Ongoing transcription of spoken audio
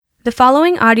The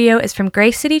following audio is from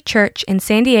Grace City Church in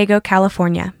San Diego,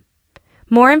 California.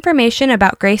 More information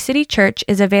about Grace City Church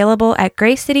is available at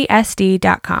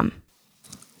gracecitysd.com.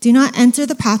 Do not enter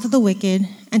the path of the wicked,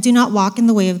 and do not walk in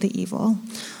the way of the evil.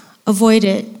 Avoid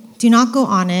it, do not go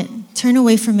on it, turn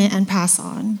away from it and pass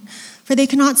on. For they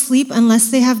cannot sleep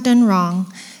unless they have done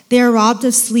wrong. They are robbed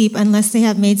of sleep unless they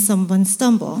have made someone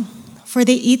stumble. For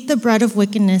they eat the bread of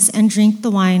wickedness and drink the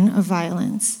wine of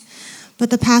violence. But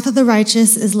the path of the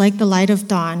righteous is like the light of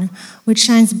dawn, which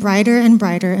shines brighter and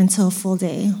brighter until full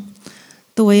day.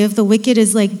 The way of the wicked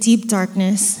is like deep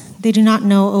darkness. They do not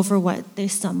know over what they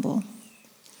stumble.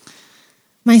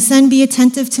 My son, be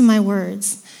attentive to my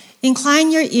words.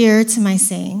 Incline your ear to my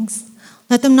sayings.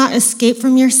 Let them not escape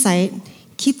from your sight.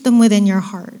 Keep them within your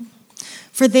heart.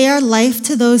 For they are life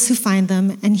to those who find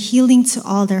them and healing to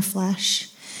all their flesh.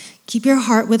 Keep your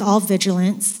heart with all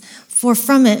vigilance, for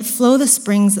from it flow the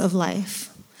springs of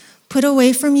life. Put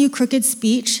away from you crooked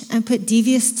speech and put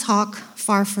devious talk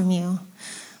far from you.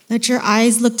 Let your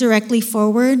eyes look directly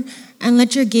forward and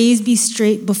let your gaze be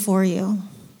straight before you.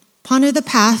 Ponder the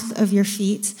path of your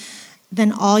feet,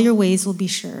 then all your ways will be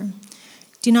sure.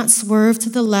 Do not swerve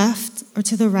to the left or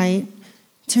to the right.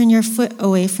 Turn your foot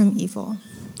away from evil.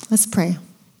 Let's pray.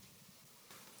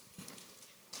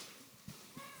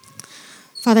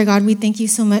 Father God, we thank you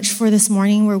so much for this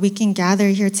morning where we can gather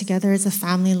here together as a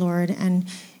family, Lord, and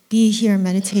be here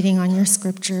meditating on your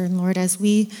scripture. And Lord, as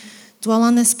we dwell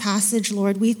on this passage,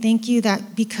 Lord, we thank you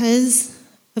that because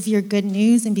of your good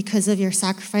news and because of your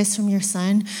sacrifice from your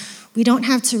son, we don't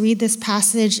have to read this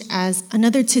passage as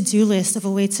another to-do list of a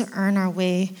way to earn our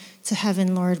way to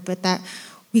heaven, Lord, but that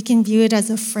we can view it as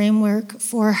a framework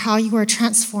for how you are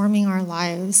transforming our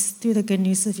lives through the good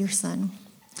news of your son.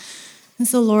 And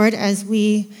so, Lord, as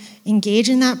we engage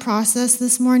in that process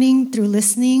this morning through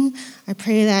listening, I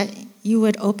pray that you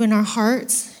would open our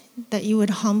hearts, that you would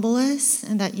humble us,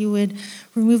 and that you would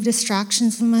remove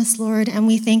distractions from us, Lord. And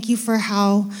we thank you for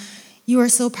how you are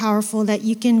so powerful that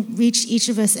you can reach each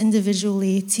of us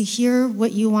individually to hear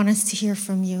what you want us to hear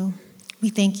from you. We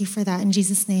thank you for that. In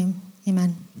Jesus' name,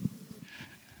 amen.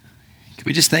 Can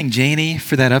we just thank Janie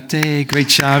for that update? Great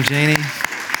job, Janie.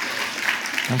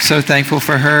 I'm so thankful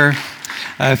for her.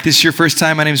 If this is your first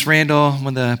time, my name is Randall. I'm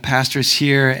one of the pastors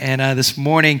here. And this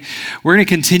morning, we're going to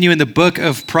continue in the book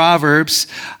of Proverbs.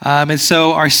 And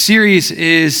so our series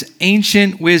is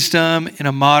Ancient Wisdom in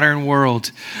a Modern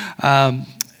World.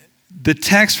 The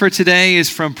text for today is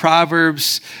from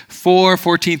Proverbs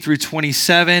 4:14 through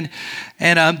 27.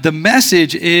 And the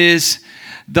message is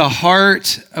the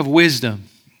heart of wisdom.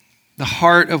 The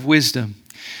heart of wisdom.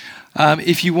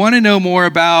 If you want to know more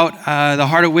about the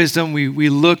heart of wisdom, we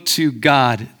look to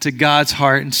God, to God's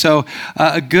heart. And so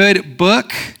a good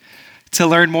book to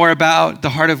learn more about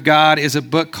the heart of God is a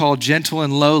book called Gentle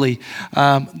and Lowly,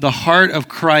 The Heart of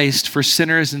Christ for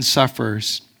Sinners and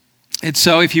Sufferers. And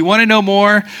so if you want to know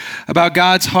more about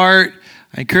God's heart,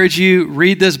 I encourage you,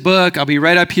 read this book. I'll be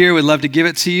right up here. We'd love to give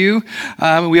it to you.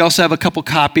 We also have a couple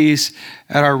copies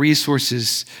at our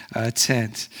resources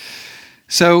tent.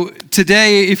 So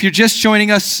today, if you're just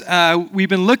joining us, we've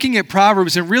been looking at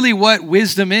Proverbs and really what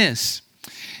wisdom is.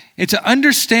 And to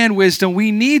understand wisdom,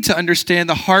 we need to understand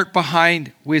the heart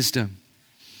behind wisdom.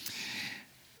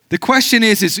 The question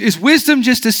is wisdom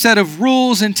just a set of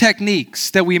rules and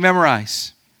techniques that we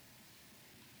memorize?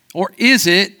 Or is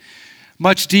it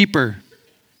much deeper?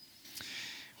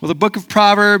 Well, the book of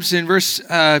Proverbs in verse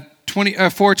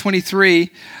 4:23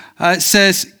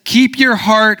 says, "Keep your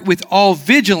heart with all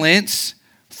vigilance,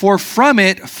 for from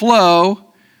it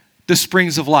flow the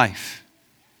springs of life."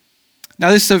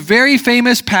 Now, this is a very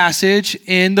famous passage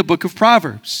in the book of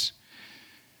Proverbs.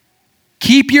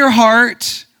 Keep your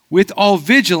heart with all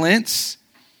vigilance,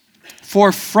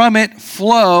 for from it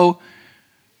flow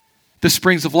the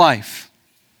springs of life.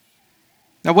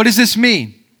 Now, what does this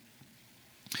mean?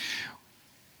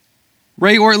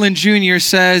 Ray Ortlund Jr.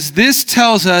 says, this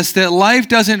tells us that life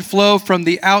doesn't flow from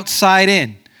the outside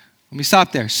in. Let me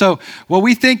stop there. So what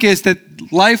we think is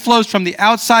that life flows from the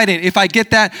outside in. If I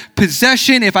get that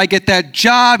possession, if I get that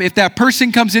job, if that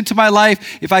person comes into my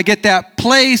life, if I get that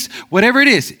place, whatever it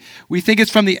is, we think it's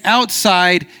from the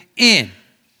outside in.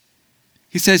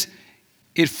 He says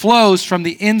it flows from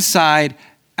the inside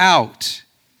out.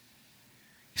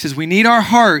 He says we need our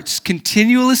hearts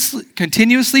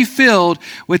continuously filled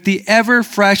with the ever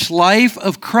fresh life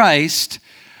of Christ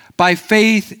by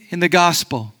faith in the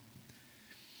gospel.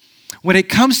 When it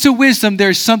comes to wisdom,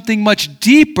 there's something much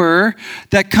deeper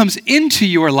that comes into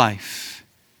your life.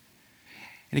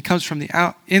 And it comes from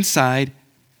the inside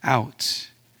out.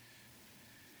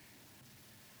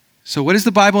 So what does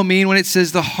the Bible mean when it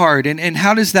says the heart, and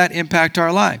how does that impact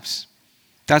our lives?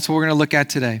 That's what we're going to look at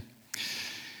today.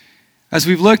 As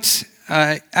we've looked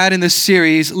at in this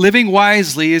series, living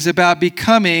wisely is about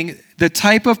becoming the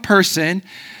type of person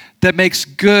that makes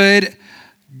good,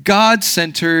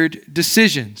 God-centered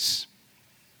decisions,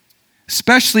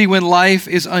 especially when life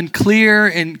is unclear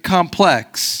and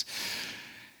complex.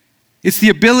 It's the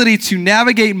ability to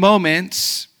navigate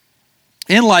moments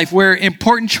in life where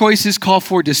important choices call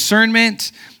for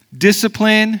discernment,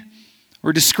 discipline,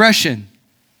 or discretion.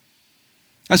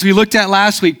 As we looked at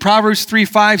last week, Proverbs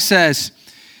 3:5 says,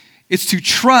 it's to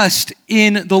trust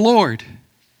in the Lord.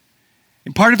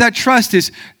 And part of that trust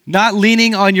is not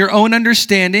leaning on your own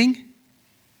understanding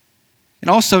and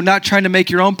also not trying to make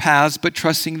your own paths, but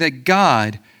trusting that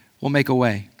God will make a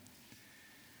way.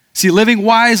 See, living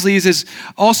wisely is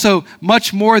also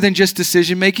much more than just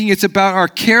decision making. It's about our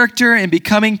character and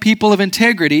becoming people of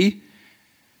integrity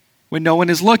when no one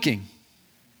is looking.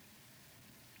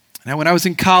 Now, when I was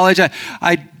in college,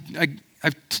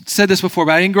 I've said this before,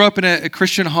 but I didn't grow up in a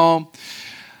Christian home.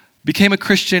 Became a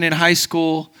Christian in high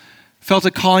school. Felt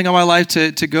a calling on my life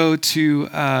to go to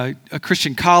a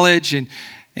Christian college and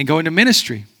go into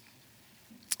ministry.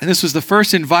 And this was the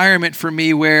first environment for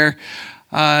me where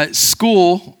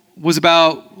school was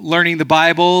about learning the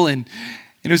Bible, and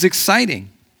it was exciting.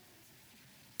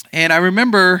 And I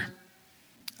remember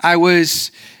I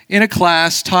was in a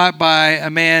class taught by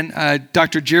a man,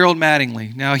 Dr. Gerald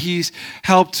Mattingly. Now, he's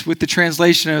helped with the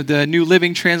translation of the New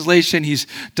Living Translation. He's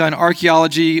done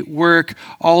archaeology work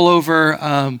all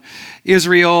over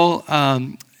Israel,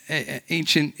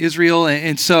 ancient Israel.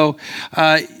 And so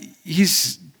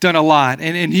he's done a lot.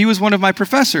 And he was one of my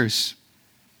professors.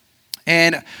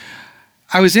 And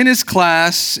I was in his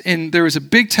class, and there was a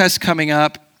big test coming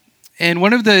up. And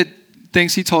one of the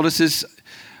things he told us is,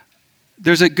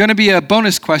 there's going to be a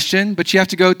bonus question, but you have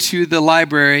to go to the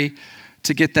library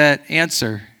to get that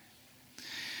answer.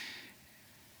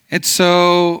 And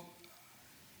so,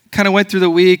 kind of went through the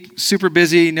week, super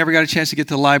busy, never got a chance to get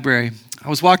to the library. I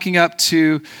was walking up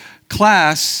to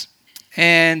class,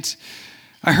 and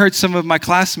I heard some of my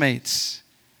classmates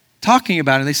talking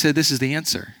about it, and they said, this is the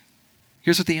answer.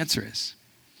 Here's what the answer is.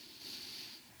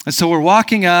 And so we're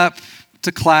walking up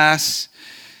to class,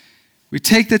 we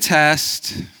take the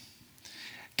test,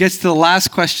 gets to the last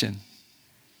question.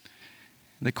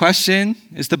 The question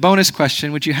is the bonus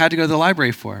question, which you had to go to the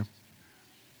library for.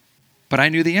 But I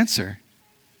knew the answer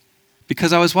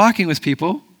because I was walking with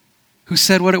people who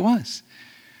said what it was.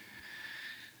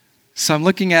 So I'm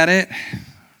looking at it,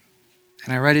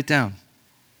 and I write it down.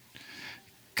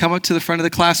 Come up to the front of the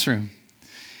classroom.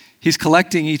 He's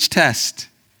collecting each test.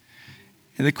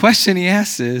 And the question he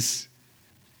asks is,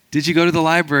 did you go to the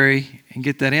library and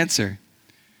get that answer?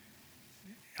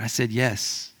 I said,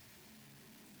 yes.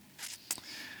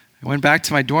 I went back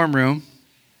to my dorm room,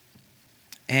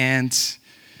 and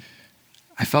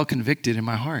I felt convicted in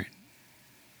my heart.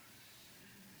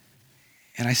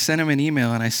 And I sent him an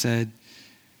email, and I said,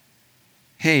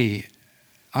 hey,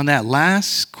 on that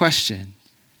last question,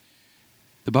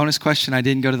 the bonus question, I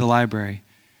didn't go to the library.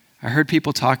 I heard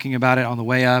people talking about it on the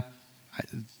way up.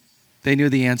 They knew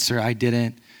the answer, I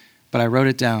didn't, but I wrote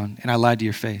it down, and I lied to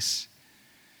your face.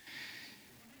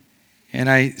 And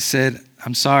I said,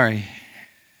 I'm sorry.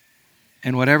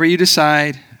 And whatever you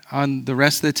decide on the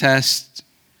rest of the test,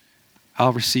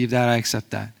 I'll receive that, I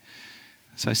accept that.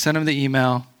 So I sent him the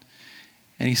email,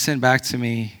 and he sent back to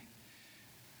me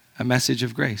a message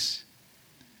of grace.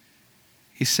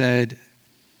 He said,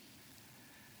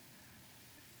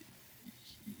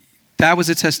 that was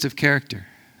a test of character.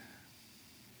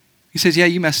 He says, yeah,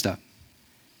 you messed up.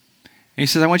 And he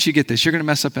says, I want you to get this. You're going to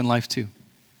mess up in life too.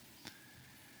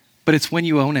 But it's when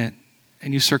you own it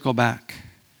and you circle back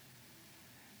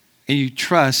and you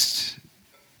trust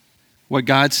what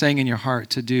God's saying in your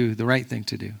heart to do, the right thing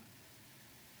to do.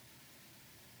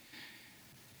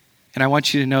 And I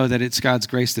want you to know that it's God's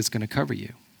grace that's going to cover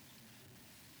you.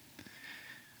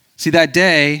 See, that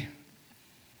day,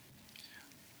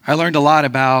 I learned a lot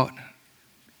about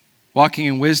walking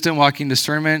in wisdom, walking in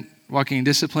discernment, walking in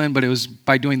discipline, but it was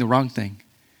by doing the wrong thing.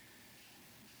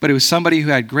 But it was somebody who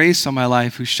had grace on my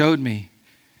life who showed me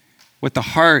what the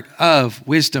heart of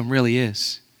wisdom really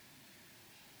is.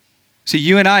 See,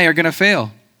 you and I are going to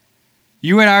fail.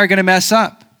 You and I are going to mess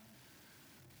up.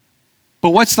 But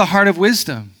what's the heart of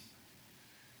wisdom?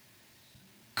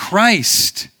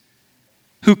 Christ,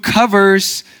 who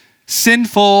covers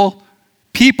sinful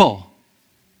people.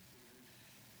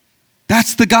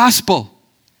 That's the gospel.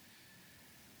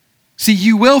 See,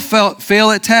 you will fail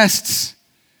at tests,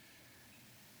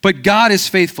 but God is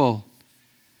faithful.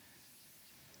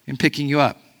 and picking you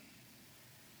up.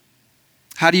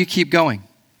 How do you keep going?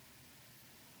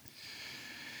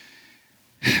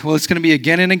 Well, it's going to be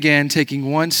again and again taking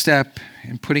one step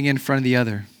and putting it in front of the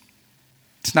other.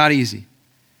 It's not easy.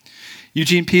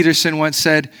 Eugene Peterson once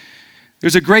said,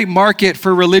 "There's a great market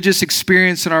for religious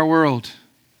experience in our world.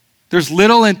 There's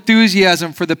little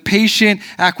enthusiasm for the patient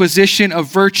acquisition of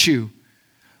virtue,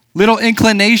 little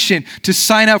inclination to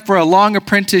sign up for a long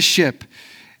apprenticeship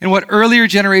in what earlier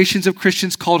generations of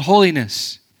Christians called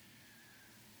holiness."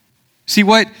 See,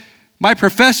 what my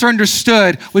professor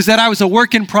understood was that I was a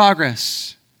work in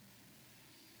progress.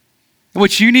 And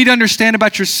what you need to understand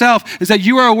about yourself is that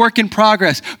you are a work in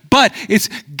progress, but it's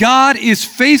God is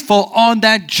faithful on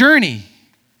that journey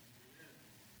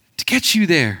to get you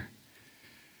there.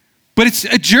 But it's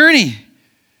a journey,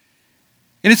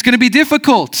 and it's going to be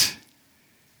difficult.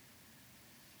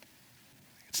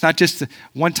 It's not just a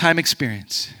one-time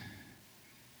experience.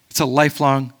 It's a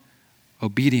lifelong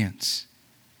obedience.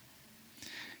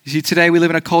 You see, today we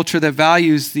live in a culture that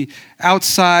values the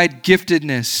outside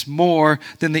giftedness more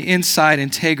than the inside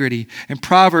integrity. And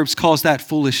Proverbs calls that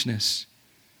foolishness.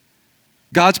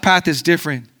 God's path is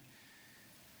different.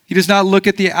 He does not look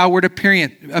at the outward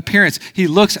appearance. He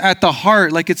looks at the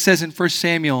heart, like it says in 1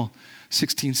 Samuel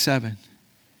 16:7.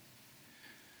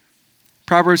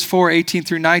 Proverbs 4:18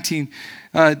 through 19.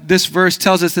 This verse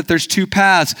tells us that there's two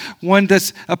paths. One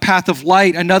that's a path of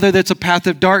light, another that's a path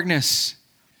of darkness.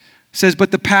 It says,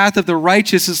 "But the path of the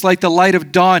righteous is like the light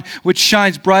of dawn, which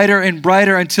shines brighter and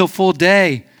brighter until full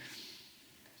day.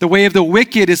 The way of the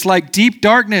wicked is like deep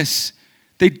darkness.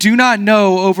 They do not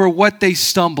know over what they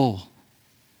stumble."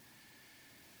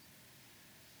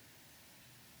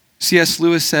 C.S.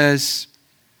 Lewis says,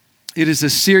 "It is a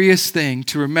serious thing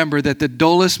to remember that the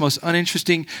dullest, most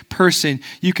uninteresting person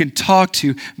you can talk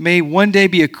to may one day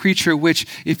be a creature which,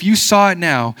 if you saw it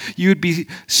now, you would be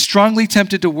strongly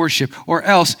tempted to worship, or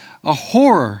else a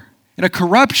horror and a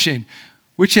corruption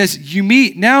which as you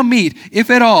now meet, if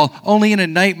at all, only in a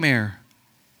nightmare.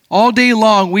 All day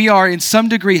long we are in some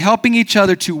degree helping each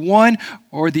other to one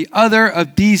or the other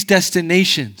of these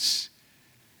destinations."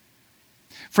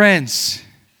 Friends,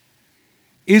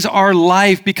 is our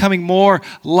life becoming more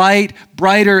light,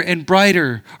 brighter, and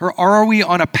brighter? Or are we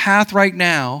on a path right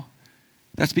now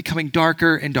that's becoming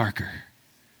darker and darker?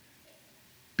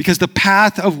 Because the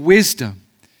path of wisdom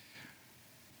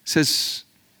says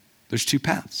there's two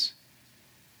paths.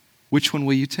 Which one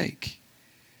will you take?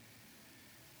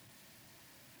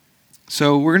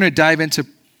 So we're going to dive into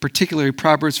particularly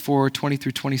Proverbs 4:20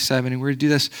 through 27, and we're going to do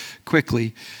this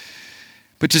quickly.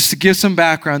 But just to give some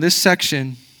background, this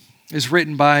section is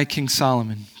written by King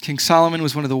Solomon. King Solomon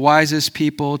was one of the wisest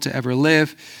people to ever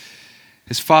live.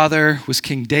 His father was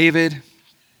King David.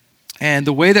 And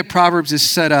the way that Proverbs is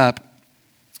set up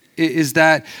is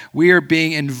that we are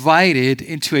being invited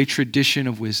into a tradition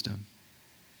of wisdom.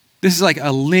 This is like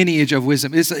a lineage of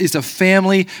wisdom. It's a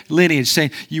family lineage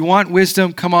saying, you want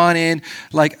wisdom? Come on in.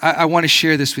 Like, I want to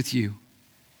share this with you.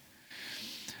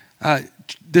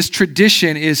 This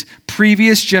tradition is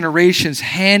previous generations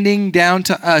handing down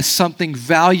to us something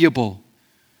valuable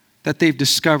that they've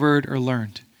discovered or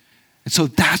learned. And so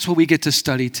that's what we get to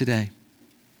study today.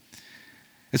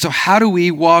 And so how do we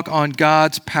walk on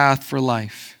God's path for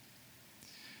life?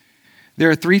 There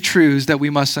are three truths that we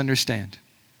must understand.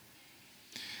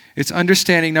 It's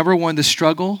understanding, number one, the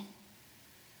struggle.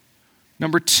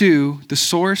 Number two, the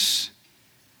source.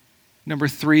 Number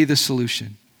three, the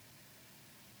solution.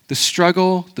 The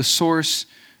struggle, the source,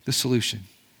 the solution.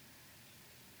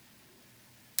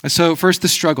 And so first, the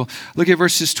struggle. Look at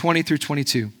verses 20 through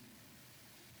 22.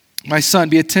 "My son,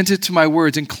 be attentive to my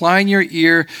words. Incline your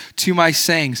ear to my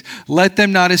sayings. Let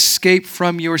them not escape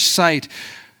from your sight.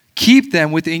 Keep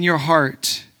them within your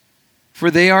heart, for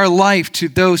they are life to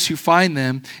those who find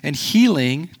them and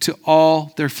healing to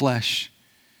all their flesh."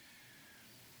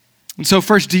 And so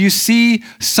first, do you see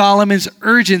Solomon's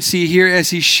urgency here as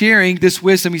he's sharing this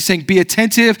wisdom? He's saying, be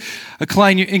attentive,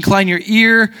 incline your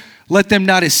ear, let them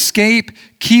not escape,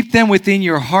 keep them within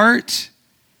your heart.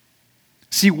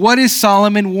 See, what is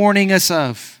Solomon warning us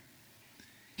of?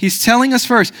 He's telling us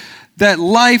first that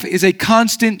life is a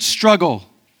constant struggle.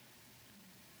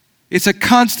 It's a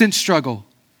constant struggle.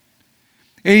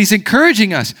 And he's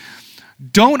encouraging us,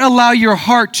 don't allow your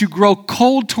heart to grow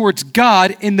cold towards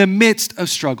God in the midst of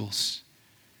struggles.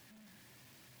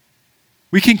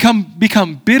 We can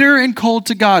become bitter and cold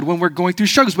to God when we're going through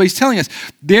struggles, but he's telling us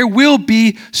there will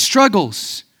be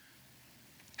struggles.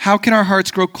 How can our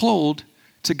hearts grow cold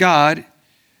to God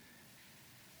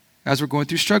as we're going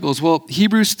through struggles? Well,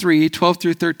 Hebrews 3:12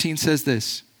 through 13 says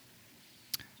this: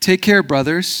 "Take care,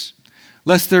 brothers,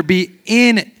 lest there be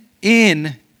in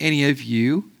in any of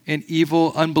you an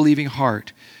evil, unbelieving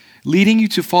heart, leading you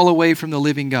to fall away from the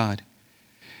living God.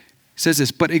 It says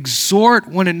this, but exhort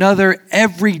one another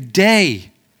every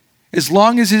day, as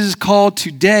long as it is called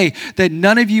today, that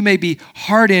none of you may be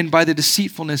hardened by the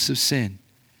deceitfulness of sin.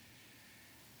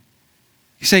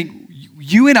 He's saying,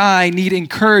 you and I need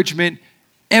encouragement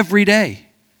every day.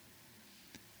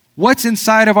 What's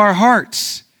inside of our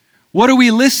hearts? What are we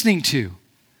listening to?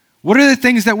 What are the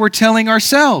things that we're telling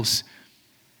ourselves?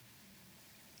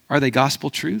 Are they gospel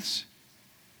truths?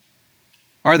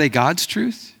 Are they God's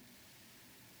truth?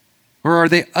 Or are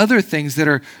they other things that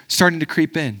are starting to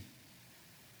creep in?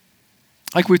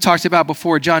 Like we talked about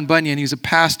before, John Bunyan, he's a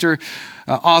pastor,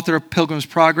 author of Pilgrim's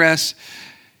Progress.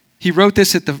 He wrote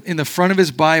this in the front of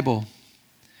his Bible.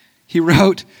 He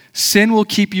wrote, sin will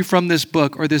keep you from this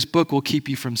book, or this book will keep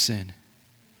you from sin.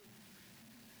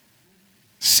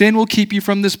 Sin will keep you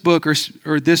from this book,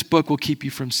 or this book will keep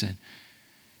you from sin.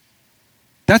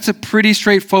 That's a pretty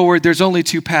straightforward, there's only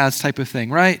two paths type of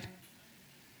thing, right?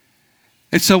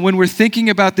 And so when we're thinking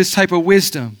about this type of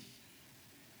wisdom,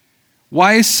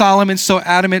 why is Solomon so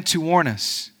adamant to warn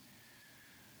us?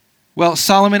 Well,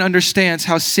 Solomon understands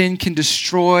how sin can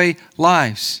destroy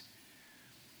lives.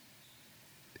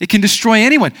 It can destroy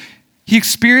anyone. He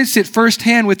experienced it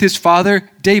firsthand with his father,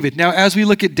 David. Now, as we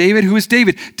look at David, who is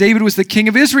David? David was the king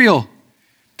of Israel.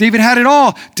 David had it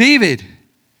all.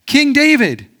 King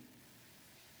David.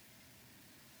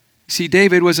 See,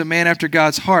 David was a man after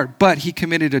God's heart, but he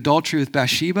committed adultery with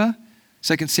Bathsheba,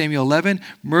 2 Samuel 11,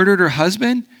 murdered her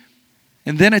husband,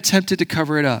 and then attempted to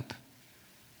cover it up.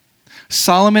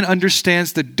 Solomon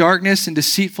understands the darkness and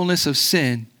deceitfulness of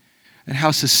sin and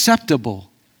how susceptible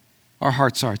our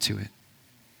hearts are to it.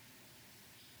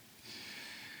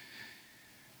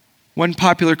 One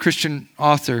popular Christian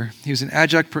author, he was an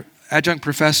adjunct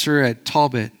professor at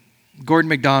Talbot, Gordon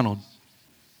MacDonald.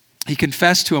 He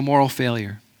confessed to a moral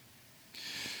failure.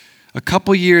 A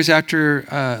couple years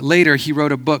later, he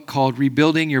wrote a book called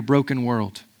Rebuilding Your Broken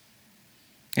World.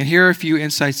 And here are a few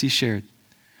insights he shared.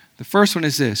 The first one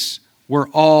is this: we're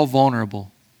all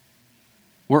vulnerable.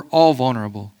 We're all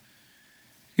vulnerable.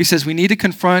 He says we need to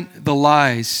confront the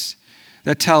lies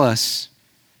that tell us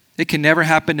it can never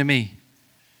happen to me.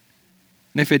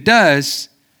 And if it does,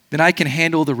 then I can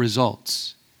handle the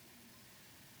results.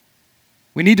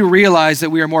 We need to realize that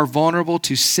we are more vulnerable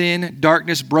to sin,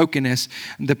 darkness, brokenness,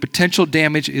 and the potential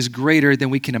damage is greater than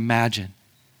we can imagine.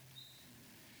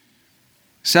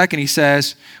 Second, he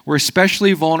says, we're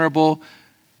especially vulnerable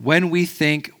when we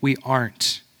think we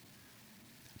aren't.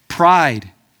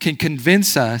 Pride can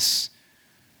convince us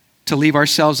to leave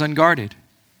ourselves unguarded.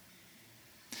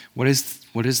 What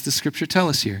does the scripture tell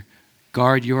us here?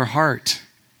 Guard your heart.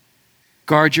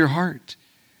 Guard your heart.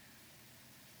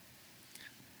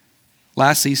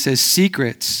 Lastly, he says,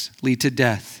 secrets lead to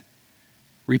death.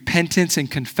 Repentance and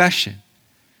confession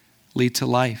lead to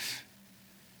life.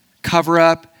 Cover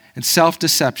up and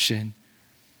self-deception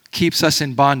keeps us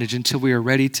in bondage until we are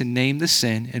ready to name the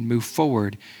sin and move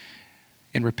forward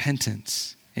in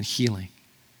repentance and healing.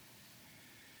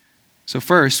 So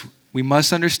first, we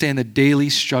must understand the daily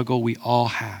struggle we all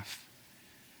have.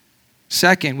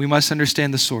 Second, we must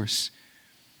understand the source.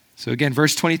 So again,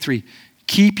 verse 23,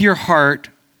 keep your heart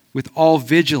with all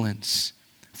vigilance,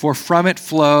 for from it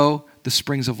flow the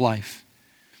springs of life.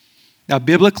 Now,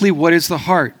 biblically, what is the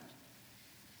heart?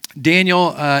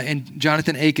 Daniel and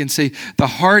Jonathan Aiken say, the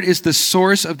heart is the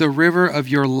source of the river of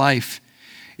your life.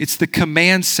 It's the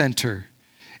command center.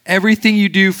 Everything you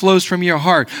do flows from your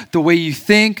heart. The way you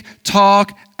think,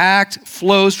 talk, act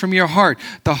flows from your heart.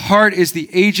 The heart is the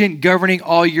agent governing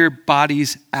all your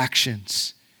body's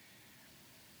actions.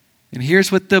 And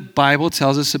here's what the Bible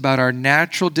tells us about our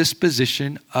natural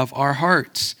disposition of our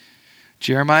hearts.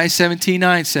 Jeremiah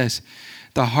 17:9 says,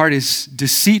 the heart is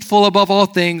deceitful above all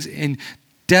things and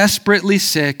desperately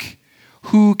sick.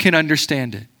 Who can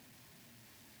understand it?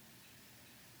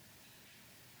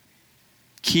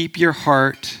 Keep your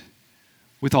heart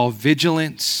with all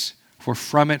vigilance, for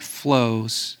from it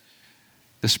flows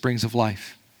the springs of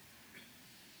life.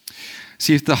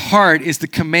 See, if the heart is the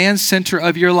command center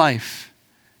of your life,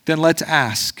 then let's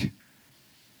ask,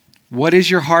 what is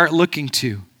your heart looking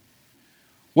to?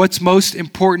 What's most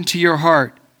important to your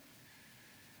heart?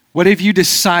 What have you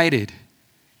decided?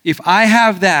 If I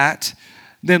have that,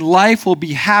 then life will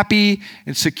be happy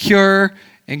and secure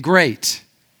and great.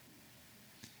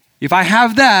 If I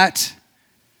have that,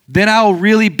 then I'll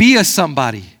really be a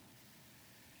somebody.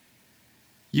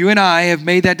 You and I have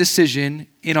made that decision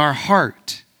in our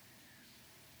heart,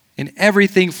 and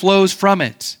everything flows from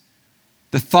it.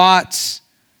 The thoughts,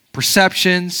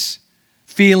 perceptions,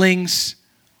 feelings,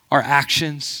 our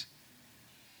actions?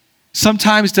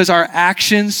 Sometimes does our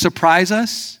actions surprise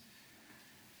us?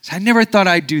 I never thought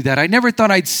I'd do that. I never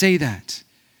thought I'd say that.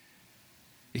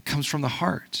 It comes from the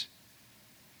heart.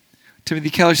 Timothy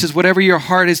Keller says, whatever your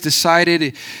heart has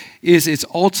decided is its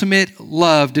ultimate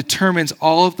love determines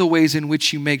all of the ways in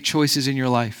which you make choices in your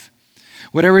life.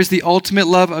 Whatever is the ultimate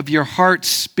love of your heart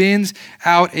spins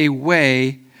out a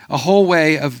whole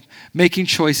way of making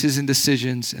choices and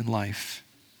decisions in life.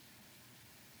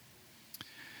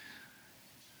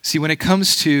 See, when it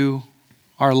comes to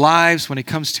our lives, when it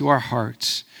comes to our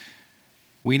hearts,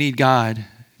 we need God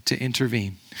to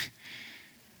intervene.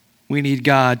 We need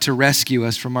God to rescue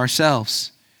us from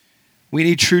ourselves. We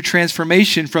need true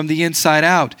transformation from the inside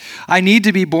out. I need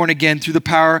to be born again through the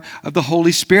power of the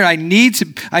Holy Spirit. I need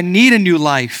a new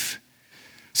life.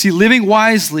 See, living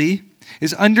wisely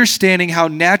is understanding how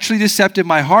naturally deceptive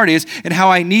my heart is and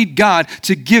how I need God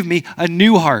to give me a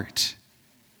new heart.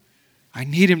 I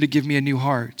need him to give me a new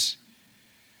heart.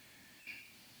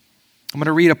 I'm going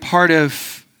to read a part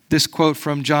of this quote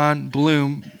from John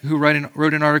Bloom, who wrote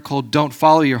an article, Don't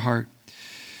Follow Your Heart.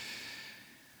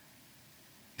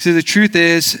 He says, the truth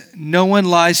is, no one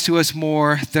lies to us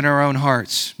more than our own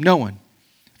hearts. No one.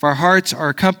 If our hearts are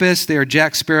a compass, they are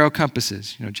Jack Sparrow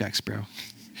compasses. You know Jack Sparrow.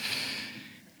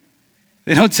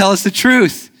 They don't tell us the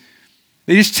truth.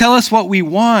 They just tell us what we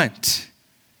want.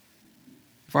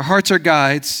 If our hearts are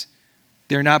guides,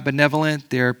 they're not benevolent.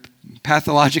 They're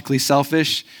pathologically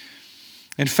selfish.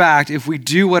 In fact, if we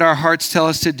do what our hearts tell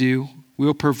us to do, we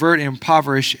will pervert and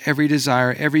impoverish every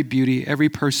desire, every beauty, every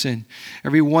person,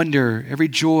 every wonder, every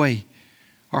joy.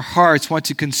 Our hearts want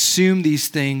to consume these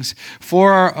things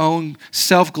for our own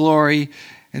self-glory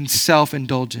and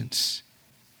self-indulgence.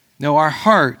 No, our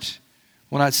heart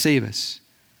will not save us.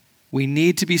 We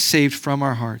need to be saved from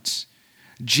our hearts.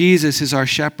 Jesus is our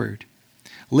shepherd.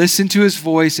 Listen to his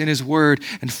voice and his word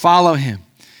and follow him.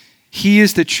 He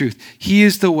is the truth. He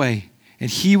is the way. And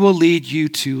he will lead you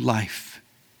to life.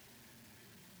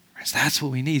 That's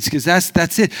what we need, because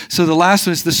that's it. So the last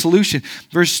one is the solution.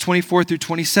 Verses 24 through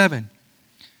 27.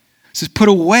 It says, put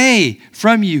away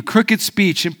from you crooked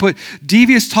speech and put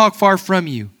devious talk far from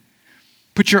you.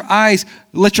 Let your eyes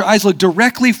look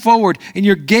directly forward and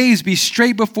your gaze be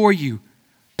straight before you.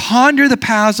 Ponder the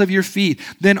paths of your feet,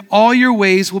 then all your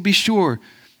ways will be sure.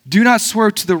 Do not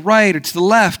swerve to the right or to the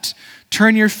left.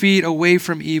 Turn your feet away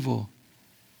from evil.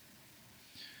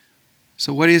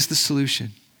 So what is the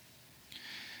solution?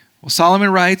 Well,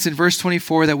 Solomon writes in verse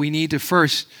 24 that we need to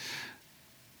first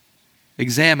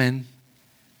examine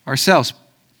ourselves.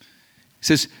 He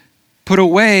says, put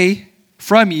away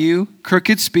from you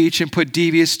crooked speech and put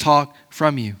devious talk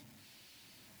from you.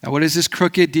 Now, what does this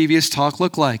crooked, devious talk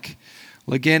look like?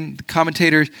 Well, again, the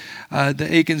commentator, the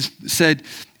Aikens said,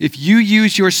 if you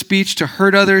use your speech to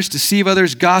hurt others, deceive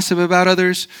others, gossip about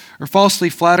others, or falsely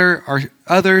flatter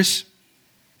others,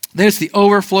 then it's the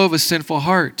overflow of a sinful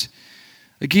heart.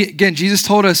 Again, Jesus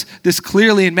told us this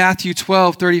clearly in Matthew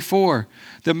 12:34.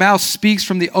 The mouth speaks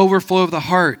from the overflow of the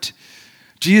heart.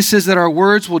 Jesus says that our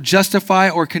words will justify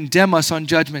or condemn us on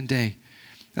Judgment Day.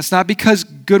 That's not because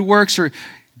good works or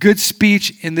good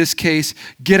speech in this case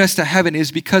get us to heaven. It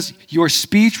is because your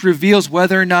speech reveals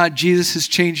whether or not Jesus has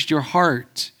changed your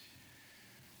heart.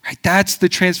 Right? That's the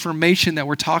transformation that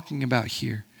we're talking about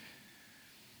here.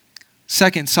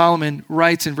 Second, Solomon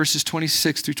writes in verses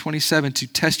 26 through 27 to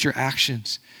test your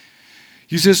actions.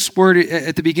 Use this word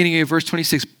at the beginning of verse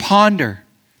 26, ponder.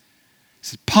 It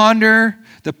says, ponder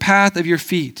the path of your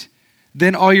feet,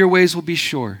 then all your ways will be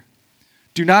sure.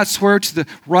 Do not swerve to the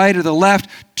right or the left.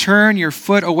 Turn your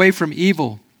foot away from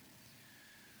evil.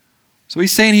 So what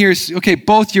he's saying here is, okay,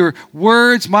 both your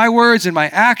words, my words, and my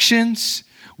actions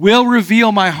will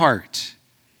reveal my heart.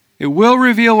 It will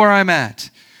reveal where I'm at.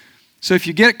 So if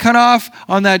you get cut off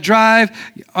on that drive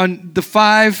on the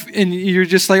 5 and you're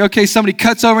just like, okay, somebody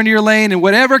cuts over into your lane and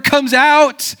whatever comes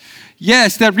out,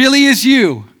 yes, that really is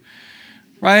you,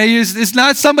 right? It's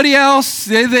not somebody else.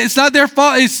 It's not their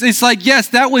fault. It's like, yes,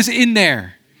 that was in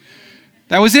there.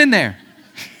 That was in there.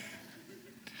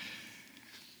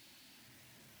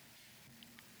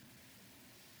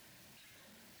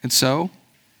 And so,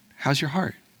 how's your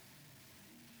heart?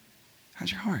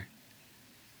 How's your heart?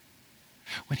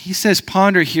 When he says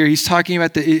ponder here, he's talking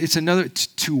about it's another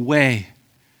to weigh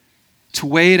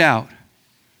it out.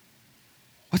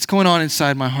 What's going on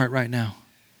inside my heart right now?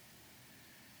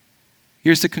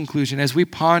 Here's the conclusion. As we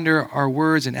ponder our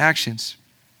words and actions,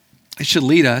 it should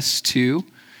lead us to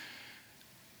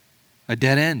a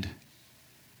dead end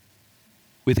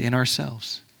within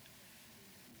ourselves.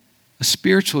 A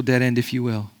spiritual dead end, if you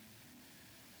will.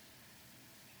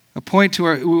 a point to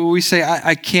where we say,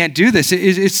 I can't do this.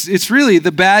 It's really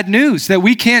the bad news that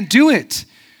we can't do it.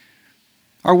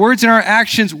 Our words and our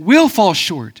actions will fall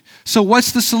short. So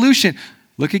what's the solution?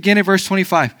 Look again at verse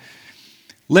 25.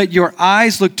 Let your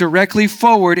eyes look directly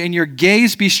forward and your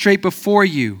gaze be straight before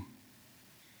you.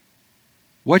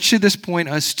 What should this point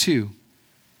us to?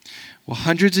 Well,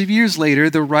 hundreds of years later,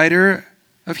 the writer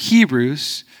of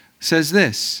Hebrews says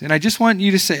this, and I just want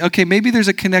you to say, okay, maybe there's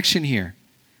a connection here.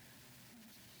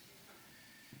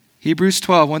 Hebrews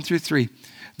 12, 1 through 3.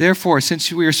 Therefore,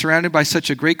 since we are surrounded by such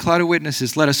a great cloud of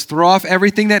witnesses, let us throw off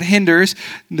everything that hinders,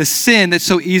 the sin that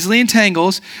so easily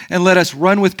entangles, and let us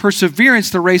run with perseverance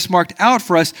the race marked out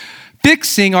for us,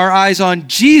 fixing our eyes on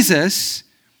Jesus,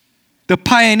 the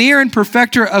pioneer and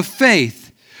perfecter of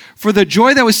faith. For the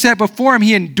joy that was set before him,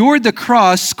 he endured the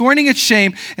cross, scorning its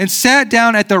shame, and sat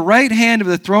down at the right hand of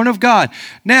the throne of God.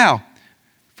 Now,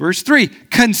 verse 3,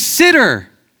 consider,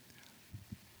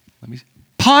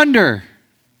 ponder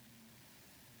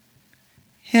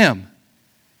him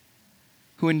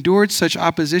who endured such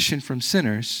opposition from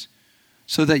sinners,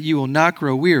 so that you will not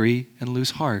grow weary and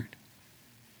lose heart.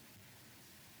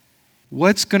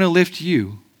 What's going to lift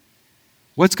you?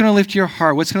 What's going to lift your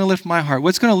heart? What's going to lift my heart?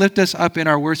 What's going to lift us up in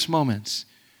our worst moments?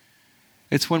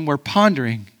 It's when we're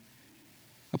pondering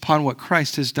upon what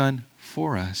Christ has done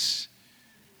for us.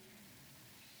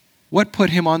 What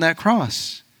put him on that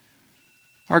cross?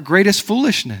 Our greatest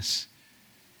foolishness.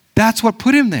 That's what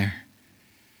put him there.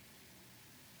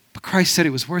 But Christ said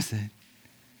it was worth it.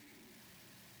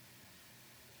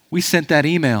 We sent that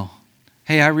email.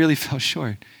 Hey, I really fell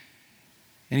short.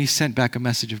 And he sent back a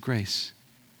message of grace.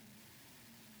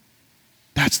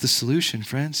 That's the solution,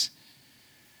 friends.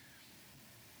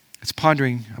 It's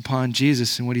pondering upon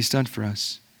Jesus and what he's done for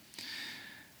us.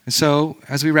 And so,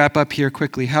 as we wrap up here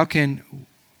quickly, how can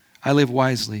I live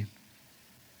wisely?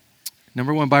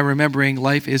 Number one, by remembering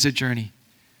life is a journey.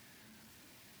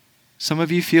 Some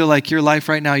of you feel like your life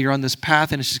right now, you're on this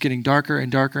path and it's just getting darker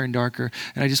and darker and darker.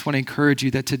 And I just want to encourage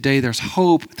you that today there's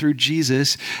hope through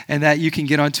Jesus and that you can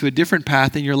get onto a different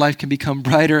path and your life can become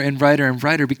brighter and brighter and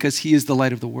brighter because he is the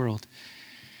light of the world.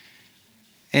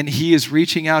 And he is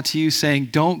reaching out to you saying,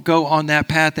 don't go on that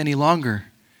path any longer,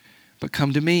 but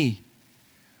come to me.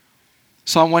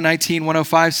 Psalm 119,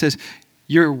 105 says,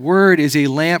 your word is a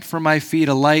lamp for my feet,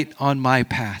 a light on my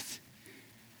path.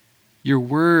 Your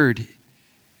word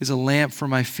is a lamp for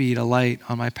my feet, a light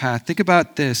on my path. Think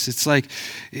about this. It's like,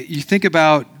 you think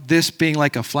about this being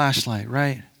like a flashlight,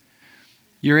 right?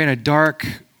 You're in a dark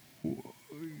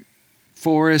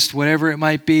forest, whatever it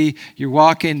might be. You're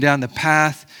walking down the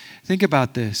path. Think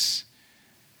about this.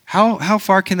 How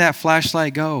far can that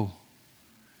flashlight go?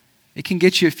 It can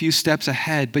get you a few steps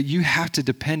ahead, but you have to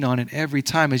depend on it every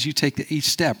time as you take each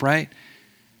step, right?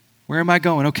 Where am I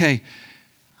going? Okay,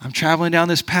 I'm traveling down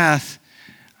this path.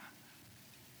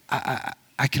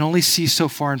 I can only see so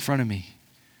far in front of me.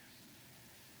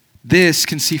 This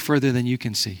can see further than you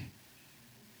can see.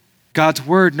 God's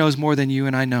word knows more than you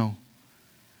and I know.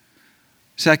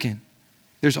 Second,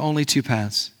 there's only two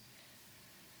paths.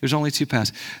 There's only two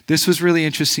paths. This was really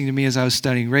interesting to me as I was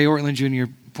studying. Ray Ortlund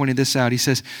Jr. pointed this out. He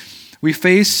says, we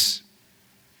face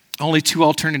only two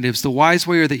alternatives, the wise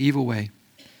way or the evil way.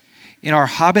 In our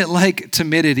hobbit-like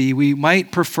timidity, we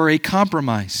might prefer a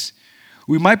compromise.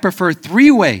 We might prefer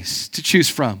three ways to choose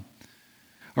from.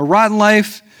 A rotten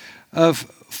life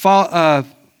of I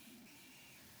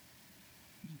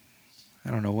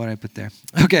don't know what I put there.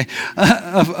 Okay.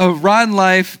 A rotten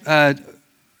life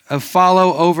of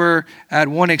follow over at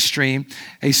one extreme.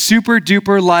 A super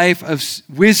duper life of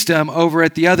wisdom over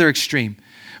at the other extreme.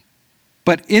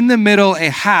 But in the middle, a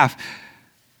half.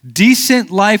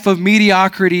 Decent life of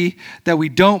mediocrity that we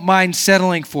don't mind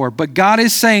settling for. But God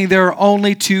is saying there are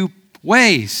only two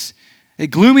ways. A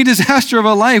gloomy disaster of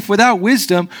a life without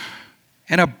wisdom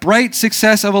and a bright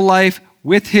success of a life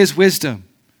with his wisdom.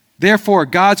 Therefore,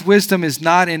 God's wisdom is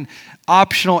not an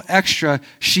optional extra.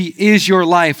 She is your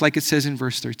life, like it says in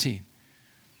verse 13.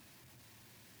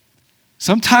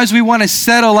 Sometimes we want to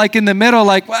settle like in the middle,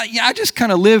 like, well, yeah, I just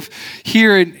kind of live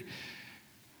here in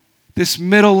this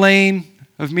middle lane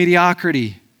of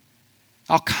mediocrity.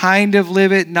 I'll kind of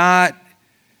live it, not.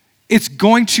 It's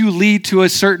going to lead to a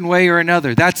certain way or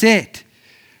another. That's it.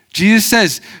 Jesus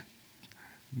says,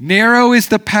 narrow is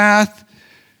the path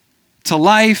to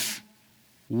life,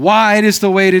 wide is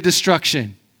the way to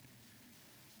destruction.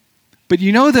 But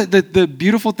you know that the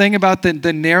beautiful thing about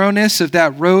the narrowness of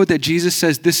that road that Jesus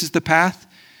says this is the path?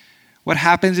 What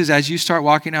happens is as you start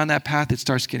walking down that path, it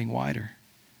starts getting wider.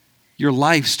 Your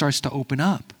life starts to open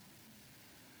up.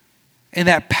 And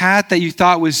that path that you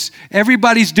thought was,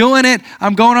 everybody's doing it,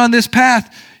 I'm going on this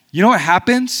path, you know what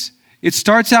happens? It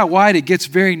starts out wide, it gets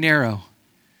very narrow.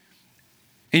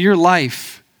 And your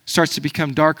life starts to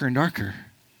become darker and darker.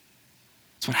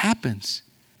 That's what happens.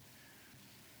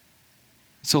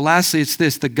 So lastly, it's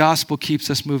this: the gospel keeps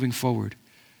us moving forward.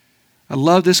 I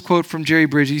love this quote from Jerry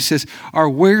Bridges. He says, our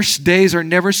worst days are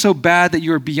never so bad that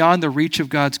you are beyond the reach of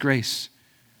God's grace.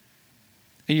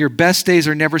 And your best days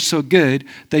are never so good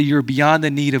that you're beyond the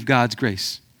need of God's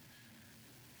grace.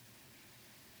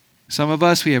 Some of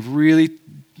us, we're really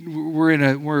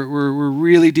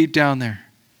deep down there,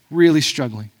 really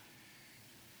struggling.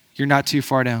 You're not too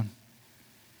far down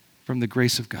from the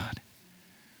grace of God.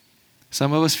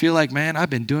 Some of us feel like, man, I've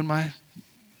been doing my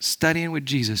studying with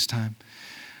Jesus time.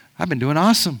 I've been doing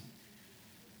awesome.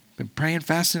 Been praying,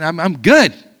 fasting. I'm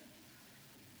good.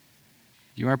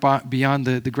 You are beyond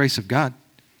the grace of God.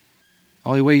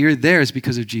 Only way you're there is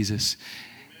because of Jesus.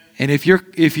 And if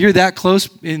you're that close,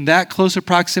 in that closer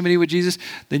proximity with Jesus,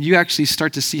 then you actually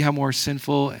start to see how more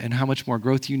sinful and how much more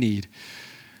growth you need.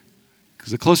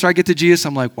 Because the closer I get to Jesus,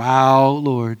 I'm like, wow,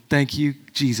 Lord, thank you,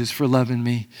 Jesus, for loving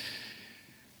me.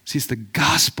 See, it's the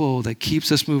gospel that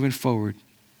keeps us moving forward.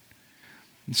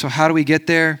 And so how do we get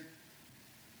there?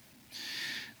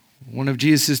 One of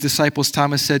Jesus' disciples,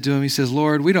 Thomas, said to him, he says,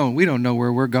 Lord, we don't know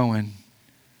where we're going.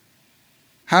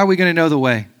 How are we going to know the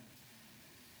way?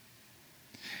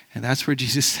 And that's where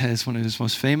Jesus says, one of his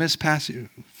most famous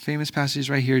passages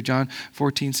right here, John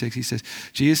 14:6. He says,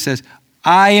 Jesus says,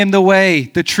 I am the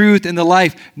way, the truth, and the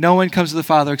life. No one comes to the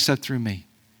Father except through me.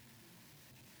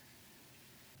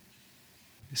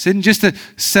 This isn't just a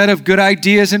set of good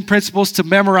ideas and principles to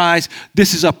memorize.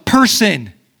 This is a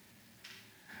person.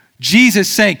 Jesus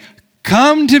saying,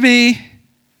 come to me, and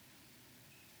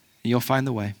you'll find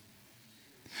the way.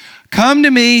 Come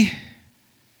to me, and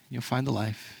you'll find the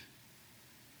life.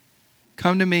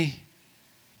 Come to me,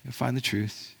 you'll find the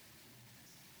truth.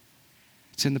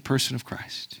 It's in the person of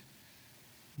Christ.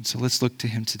 And so let's look to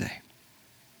him today.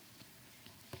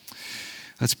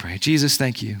 Let's pray. Jesus,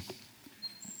 thank you.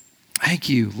 Thank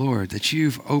you, Lord, that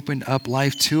you've opened up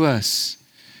life to us.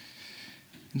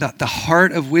 That the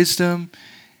heart of wisdom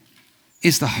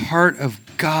is the heart of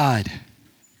God.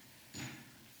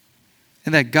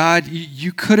 And that God,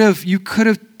 you could have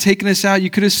taken us out.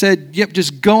 You could have said, yep,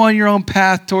 just go on your own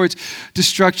path towards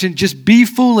destruction. Just be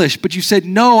foolish. But you said,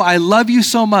 no, I love you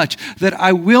so much that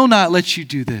I will not let you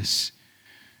do this.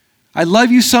 I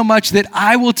love you so much that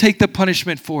I will take the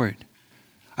punishment for it.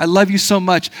 I love you so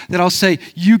much that I'll say,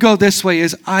 you go this way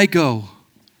as I go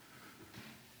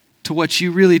to what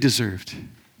you really deserved.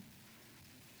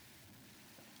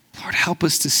 Lord, help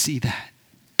us to see that.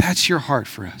 That's your heart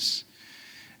for us.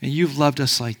 And you've loved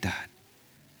us like that.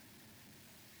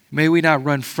 May we not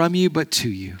run from you, but to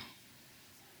you.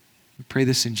 We pray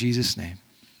this in Jesus' name.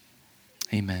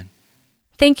 Amen.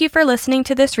 Thank you for listening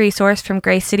to this resource from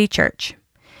Grace City Church.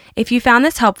 If you found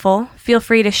this helpful, feel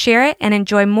free to share it and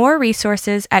enjoy more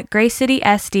resources at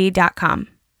gracecitysd.com.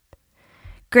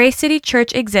 Grace City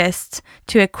Church exists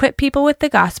to equip people with the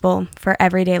gospel for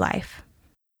everyday life.